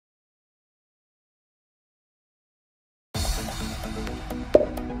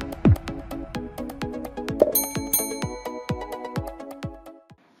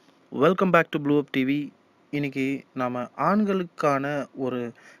Welcome back to Blooup TV. இன்னைக்கு நாம் ஆண்களுக்கான ஒரு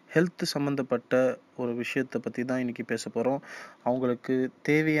ஹெல்த் சம்மந்தப்பட்ட ஒரு விஷயத்தை பற்றி தான் இன்னைக்கு பேச போகிறோம். அவங்களுக்கு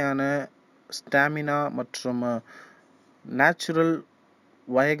தேவையான ஸ்டாமினா மற்றும் நேச்சுரல்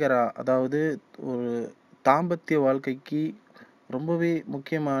வயகரா, அதாவது ஒரு தாம்பத்திய வாழ்க்கைக்கு ரொம்பவே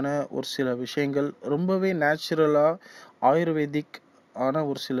முக்கியமான ஒரு சில விஷயங்கள், ரொம்பவே நேச்சுரலாக ஆயுர்வேதிக் ஆன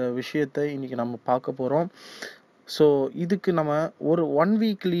ஒரு சில விஷயத்தை இன்றைக்கி நம்ம பார்க்க போகிறோம். ஸோ இதுக்கு நம்ம ஒரு 1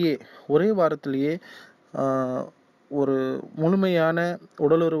 வீக்லேயே, ஒரே வாரத்திலேயே ஒரு முழுமையான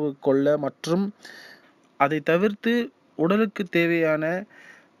உடலுறவு கொள்ள மற்றும் அதை தவிர்த்து உடலுக்கு தேவையான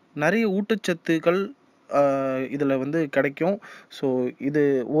நிறைய ஊட்டச்சத்துக்கள் இதில் வந்து கிடைக்கும். ஸோ இது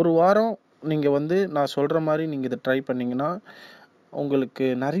ஒரு வாரம் நீங்கள் நான் சொல்கிற மாதிரி நீங்கள் இதை ட்ரை பண்ணிங்கன்னா உங்களுக்கு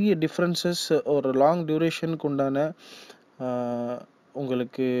நிறைய டிஃப்ரென்சஸ், ஒரு லாங் டியூரேஷனுக்கு உண்டான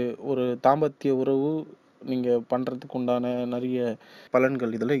உங்களுக்கு ஒரு தாம்பத்திய உறவு நீங்கள் பண்ணுறதுக்கு உண்டான நிறைய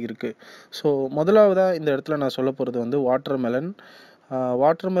பலன்கள் இதில் இருக்குது. ஸோ முதலாவதாக இந்த இடத்துல நான் சொல்ல போகிறது வாட்டர்மெலன்.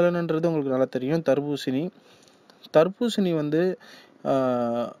 வாட்டர்மெலன்ன்றது உங்களுக்கு நல்லா தெரியும், தர்பூசணி. தர்பூசணி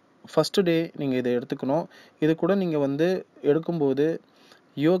ஃபஸ்ட்டு டே நீங்கள் இதை எடுத்துக்கணும். இது கூட நீங்கள் எடுக்கும்போது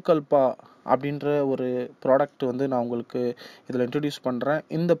யோகல்பா அப்படின்ற ஒரு ப்ராடக்ட் நான் உங்களுக்கு இதில் இன்ட்ரடியூஸ் பண்ணுறேன்.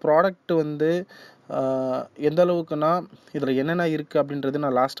 இந்த ப்ராடக்ட் எந்த அளவுக்குன்னா இதில் என்னென்ன இருக்குது அப்படின்றது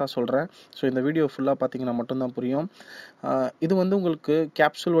நான் லாஸ்ட்டாக சொல்கிறேன். ஸோ இந்த வீடியோ ஃபுல்லாக பார்த்தீங்கன்னா மட்டும்தான் புரியும். இது உங்களுக்கு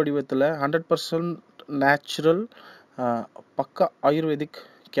கேப்சூல் வடிவத்தில் 100% நேச்சுரல், பக்கா ஆயுர்வேதிக்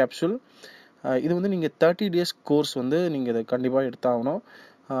கேப்சூல். இது நீங்கள் 30 days கோர்ஸ் நீங்கள் இதை கண்டிப்பாக எடுத்தாகணும்.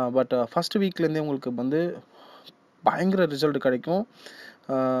 பட் ஃபஸ்ட் வீக்லேருந்தே உங்களுக்கு பயங்கர ரிசல்ட் கிடைக்கும்.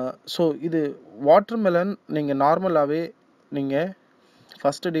 ஸோ இது வாட்டர்மெலன் நீங்கள் நார்மலாகவே நீங்கள்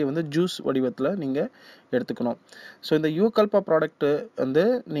ஃபஸ்ட்டு டே ஜூஸ் வடிவத்தில் நீங்கள் எடுத்துக்கணும். ஸோ இந்த யூகல்பா ப்ராடக்ட்டு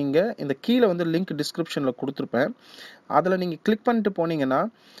நீங்கள் இந்த கீழே லிங்க் டிஸ்கிரிப்ஷனில் கொடுத்துருப்பேன். அதில் நீங்கள் கிளிக் பண்ணிட்டு போனீங்கன்னா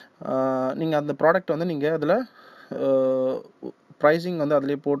நீங்கள் அந்த ப்ராடக்ட் நீங்கள் அதில் ப்ரைஸிங்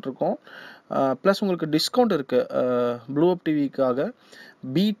அதிலே போட்டிருக்கோம். ப்ளஸ் உங்களுக்கு டிஸ்கவுண்ட் இருக்குது. ப்ளூஅப் டிவிக்காக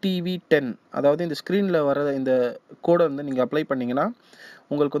BTV10, அதாவது இந்த ஸ்க்ரீனில் வர இந்த கோடை நீங்கள் அப்ளை பண்ணிங்கன்னா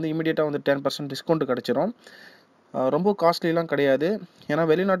உங்களுக்கு இமீடியட்டாக 10% டிஸ்கவுண்ட் கிடச்சிரும். ரொம்ப காஸ்ட்லிலாம் கிடையாது. ஏன்னா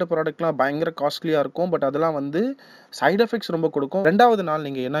வெளிநாட்டு ப்ராடக்ட்லாம் பயங்கர காஸ்ட்லியாக இருக்கும். பட் அதெல்லாம் சைடு எஃபெக்ட்ஸ் ரொம்ப கொடுக்கும். ரெண்டாவது நாள்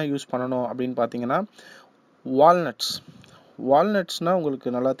நீங்கள் என்ன யூஸ் பண்ணணும் அப்படின்னு பார்த்தீங்கன்னா வால்நட்ஸ். வால்நட்ஸ்னால்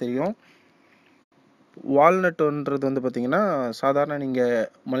உங்களுக்கு நல்லா தெரியும். வால்நட்டுன்றது பார்த்தீங்கன்னா சாதாரண நீங்கள்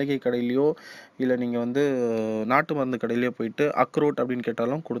மளிகை கடையிலையோ இல்லை நீங்கள் நாட்டு மருந்து கடையிலையோ போயிட்டு அக்ரோட் அப்படின்னு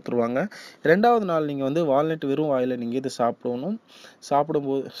கேட்டாலும் கொடுத்துருவாங்க. ரெண்டாவது நாள் நீங்கள் வால்நட் வெறும் வாயில் நீங்கள் இது சாப்பிடணும்.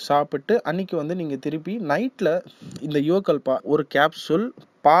 சாப்பிட்டு அன்றைக்கி நீங்கள் திருப்பி நைட்டில் இந்த யோகல்பா ஒரு கேப்சூல்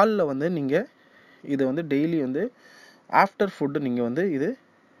பாலில் நீங்கள் இது டெய்லி ஆஃப்டர் ஃபுட்டு நீங்கள் இது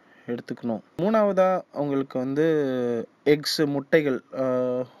எடுத்துக்கணும். மூணாவதாக உங்களுக்கு எக்ஸு, முட்டைகள்.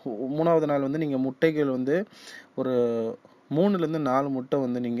 மூணாவது நாள் நீங்கள் முட்டைகள் ஒரு 3லேருந்து 4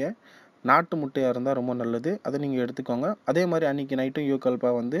 முட்டை நீங்கள் நாட்டு முட்டையாக இருந்தால் ரொம்ப நல்லது, அதை நீங்கள் எடுத்துக்கோங்க. அதே மாதிரி அன்றைக்கி நைட்டும்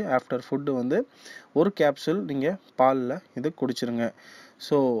யூகல்பா ஆஃப்டர் ஃபுட்டு ஒரு கேப்சூல் நீங்கள் பாலில் இது குடிச்சிருங்க.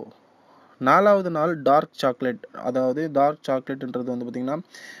 ஸோ 4வது நாள் டார்க் சாக்லேட். அதாவது டார்க் சாக்லேட்ன்றது பார்த்திங்கன்னா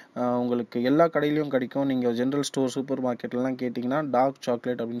உங்களுக்கு எல்லா கடையிலையும் கிடைக்கும். நீங்கள் ஜென்ரல் ஸ்டோர், சூப்பர் மார்க்கெட்லலாம் கேட்டிங்கன்னா டார்க்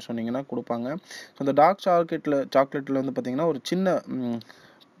சாக்லேட் அப்படின்னு சொன்னிங்கன்னா கொடுப்பாங்க. ஸோ அந்த டார்க் சாக்லேட்டில் பார்த்திங்கன்னா ஒரு சின்ன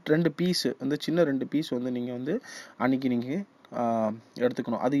 2 பீஸு சின்ன 2 பீஸ் நீங்கள் அன்றைக்கி நீங்கள்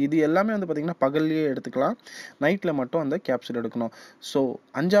எடுத்துக்கணும். இது எல்லாமே பார்த்திங்கன்னா பகல்லையே எடுத்துக்கலாம். நைட்டில் மட்டும் அந்த கேப்சூல் எடுக்கணும். ஸோ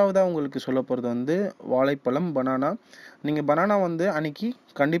 5வதாக உங்களுக்கு சொல்ல போகிறது வாழைப்பழம், பனானா. நீங்கள் பனானா அன்றைக்கி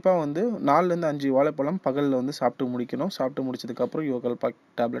கண்டிப்பாக 4லேருந்து 5 வாழைப்பழம் பகலில் சாப்பிட்டு முடிக்கணும். சாப்பிட்டு முடிச்சதுக்கப்புறம் யோகல்பா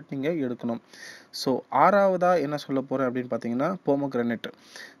டேப்லெட் நீங்கள் எடுக்கணும். ஸோ 6வதாக என்ன சொல்ல போகிறேன் அப்படின்னு பார்த்தீங்கன்னா போமோகிரானேட்.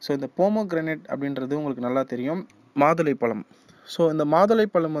 ஸோ இந்த போமோகிரானேட் அப்படின்றது உங்களுக்கு நல்லா தெரியும், மாதுளைப்பழம். ஸோ இந்த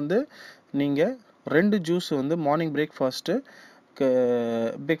மாதுளைப்பழம் நீங்கள் 2 ஜூஸ் மார்னிங்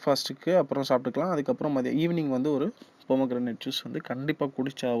பிரேக்ஃபாஸ்ட்டுக்கு அப்புறம் சாப்பிட்டுக்கலாம். அதுக்கப்புறம் ஈவினிங் ஒரு போமோகிரானேட் ஜூஸ் கண்டிப்பாக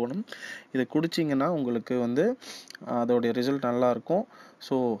குடிச்சாகணும். இதை குடிச்சிங்கன்னா உங்களுக்கு அதோடைய ரிசல்ட் நல்லாயிருக்கும்.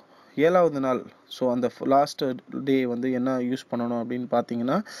 ஸோ 7வது நாள், ஸோ அந்த லாஸ்ட் டே என்ன யூஸ் பண்ணணும் அப்படின்னு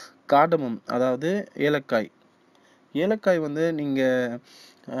பார்த்தீங்கன்னா கார்டமம், அதாவது ஏலக்காய். ஏலக்காய் நீங்கள்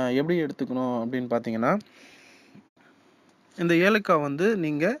எப்படி எடுத்துக்கணும் அப்படின்னு பார்த்தீங்கன்னா இந்த ஏலக்காய்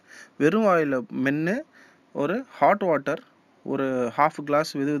நீங்கள் வெறும் வாயில் மென்று ஒரு ஹாட் வாட்டர், ஒரு 1/2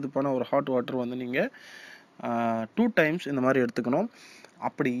 கிளாஸ் வெதுவெதுப்பான ஒரு ஹாட் வாட்டர் நீங்கள் 2 டைம்ஸ் இந்த மாதிரி எடுத்துக்கணும்.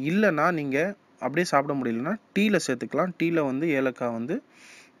 அப்படி இல்லைன்னா நீங்கள் அப்படியே சாப்பிட முடியலன்னா டீயில் சேர்த்துக்கலாம். டீயில் ஏலக்காய்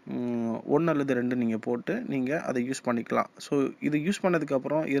 1 அல்லது 2 நீங்கள் போட்டு நீங்கள் அதை யூஸ் பண்ணிக்கலாம். ஸோ இது யூஸ்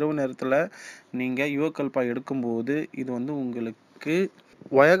பண்ணதுக்கப்புறம் இரவு நேரத்தில் நீங்கள் யோகல்பா எடுக்கும்போது இது உங்களுக்கு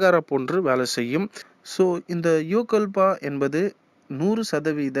வயகார போன்று வேலை செய்யும். ஸோ இந்த யூகல்பா என்பது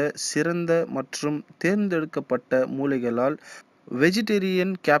 100% சிறந்த மற்றும் தேர்ந்தெடுக்கப்பட்ட மூலிகைகளால்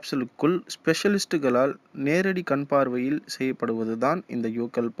வெஜிடேரியன் கேப்சூலுக்குள் ஸ்பெஷலிஸ்டுகளால் நேரடி கண்பார்வையில் செய்யப்படுவதுதான் இந்த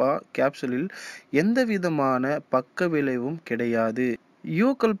யூகல்பா கேப்சூலில் எந்தவிதமான பக்க விளைவும் கிடையாது.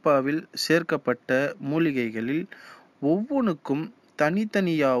 யூகல்பாவில் சேர்க்கப்பட்ட மூலிகைகளில் ஒவ்வொன்றுக்கும்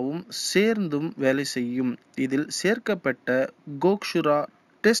தனித்தனியாகவும் சேர்ந்தும் வேலை செய்யும். இதில் சேர்க்கப்பட்ட கோக்சுரா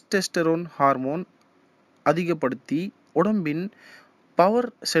டெஸ்டெஸ்டரோன் ஹார்மோன் அதிகப்படுத்தி உடம்பின் பவர்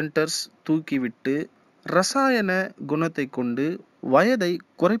சென்டர்ஸ் தூக்கிவிட்டு ரசாயன குணத்தை கொண்டு வயதை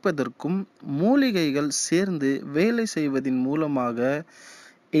குறைப்பதற்கும் மூலிகைகள் சேர்ந்து வேலை செய்வதின் மூலமாக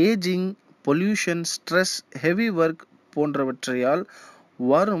ageing, pollution, stress, heavy work போன்றவற்றையால்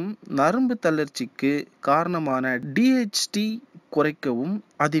வரும் நரம்பு தளர்ச்சிக்கு காரணமான டிஹெச்டி குறைக்கவும்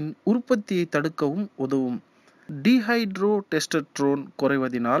அதன் உற்பத்தியை தடுக்கவும் உதவும். டீஹைட்ரோடெஸ்டரோன்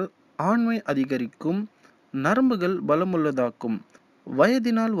குறைவதினால் ஆண்மை அதிகரிக்கும், நரம்புகள் பலமுள்ளதாக்கும்,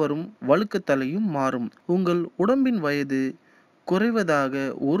 வயதினால் வரும் வழுக்குத்தலையும் மாறும். உங்கள் உடம்பின் வயது குறைவதாக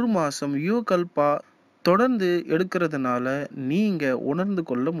 1 மாசம் யூகல்பா தொடர்ந்து எடுக்கிறதுனால நீங்க உணர்ந்து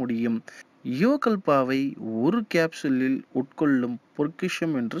கொள்ள முடியும். யூகல்பாவை ஒரு கேப்சூலில் உட்கொள்ளும்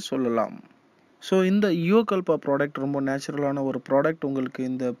பொக்கிஷம் என்று சொல்லலாம். ஸோ இந்த யூகல்பா ப்ராடக்ட் ரொம்ப நேச்சுரலான ஒரு ப்ராடக்ட். உங்களுக்கு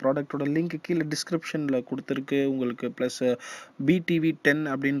இந்த ப்ராடக்டோட லிங்க் கீழே டிஸ்கிரிப்ஷனில் கொடுத்துருக்கு. உங்களுக்கு ப்ளஸ் BTV10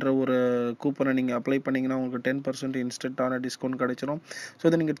 அப்படின்ற ஒரு கூப்பனை நீங்கள் அப்ளை பண்ணிங்கன்னா உங்களுக்கு 10% இன்ஸ்டன்ட்டான டிஸ்கவுண்ட் கிடைச்சிரும். ஸோ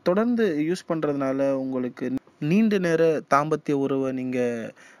இதை நீங்கள் தொடர்ந்து யூஸ் பண்ணுறதுனால உங்களுக்கு நீண்ட நேர தாம்பத்திய உறவை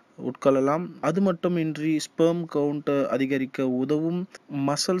நீங்கள் உட்கொள்ளலாம். அது மட்டுமின்றி ஸ்பெர்ம் கவுண்ட் அதிகரிக்க உதவும்,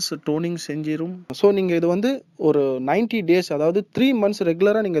 மசில்ஸ் டோனிங் செஞ்சிடும். ஸோ நீங்கள் இது வந்து ஒரு 90 days, அதாவது 3 months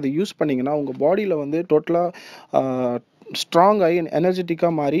ரெகுலராக நீங்கள் இதை யூஸ் பண்ணிங்கன்னா உங்கள் பாடியில் வந்து டோட்டலாக ஸ்ட்ராங் ஆகி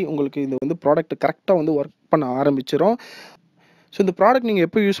எனர்ஜெட்டிக்காக மாறி உங்களுக்கு இது வந்து ப்ராடக்ட் கரெக்டாக வந்து ஒர்க் பண்ண ஆரம்பிச்சிடும். ஸோ இந்த ப்ராடக்ட் நீங்கள்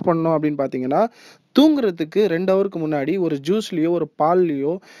எப்போ யூஸ் பண்ணணும் அப்படின்னு பார்த்தீங்கன்னா, தூங்குறதுக்கு 2 ஹவருக்கு முன்னாடி ஒரு ஜூஸ்லேயோ ஒரு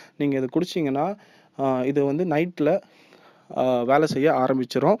பால்லையோ நீங்கள் இதை குடிச்சிங்கன்னா இது வந்து நைட்டில் வேலை செய்ய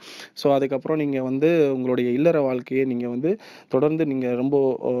ஆரம்பிச்சிடும். ஸோ அதுக்கப்புறம் நீங்கள் வந்து உங்களுடைய இல்லற வாழ்க்கையை நீங்கள் வந்து தொடர்ந்து நீங்கள் ரொம்ப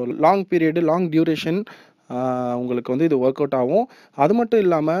லாங் பீரியடு, லாங் டியூரேஷன் உங்களுக்கு வந்து இது ஒர்க் அவுட் ஆகும். அது மட்டும்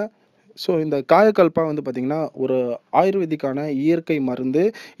இல்லாமல் ஸோ இந்த காயக்கல்பா வந்து பார்த்திங்கன்னா ஒரு ஆயுர்வேதிக்கான இயற்கை மருந்து.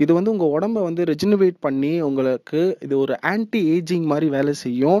 இது வந்து உங்கள் உடம்பை வந்து ரெஜினவேட் பண்ணி உங்களுக்கு இது ஒரு ஆன்டி ஏஜிங் மாதிரி வேலை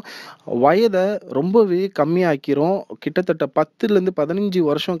செய்யும். வயதை ரொம்பவே கம்மியாக்கிரும். கிட்டத்தட்ட 10லேருந்து 15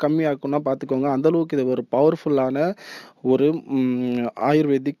 வருஷம் கம்மியாக்குன்னா பார்த்துக்கோங்க. அந்தளவுக்கு இது ஒரு பவர்ஃபுல்லான ஒரு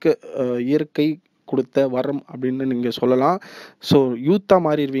ஆயுர்வேதிக் இயற்கை கொடுத்த வரம் அப்படின்னு நீங்கள் சொல்லலாம். ஸோ யூத்தாக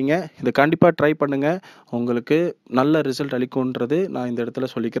மாறிடுவீங்க. இதை கண்டிப்பாக ட்ரை பண்ணுங்கள். உங்களுக்கு நல்ல ரிசல்ட் அளிக்கும்ன்றது நான் இந்த இடத்துல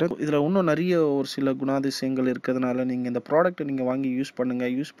சொல்லிக்கிறேன். இதில் இன்னும் நிறைய ஒரு சில குணாதிசயங்கள் இருக்கிறதுனால நீங்கள் இந்த ப்ராடக்ட்டை நீங்கள் வாங்கி யூஸ்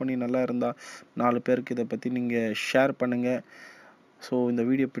பண்ணுங்கள். யூஸ் பண்ணி நல்லா இருந்தால் 4 பேருக்கு இதை பற்றி நீங்கள் ஷேர் பண்ணுங்கள். ஸோ இந்த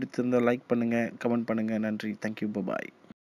வீடியோ பிடித்திருந்தால் லைக் பண்ணுங்கள், கமெண்ட் பண்ணுங்கள். நன்றி. தேங்க்யூ. பாய்.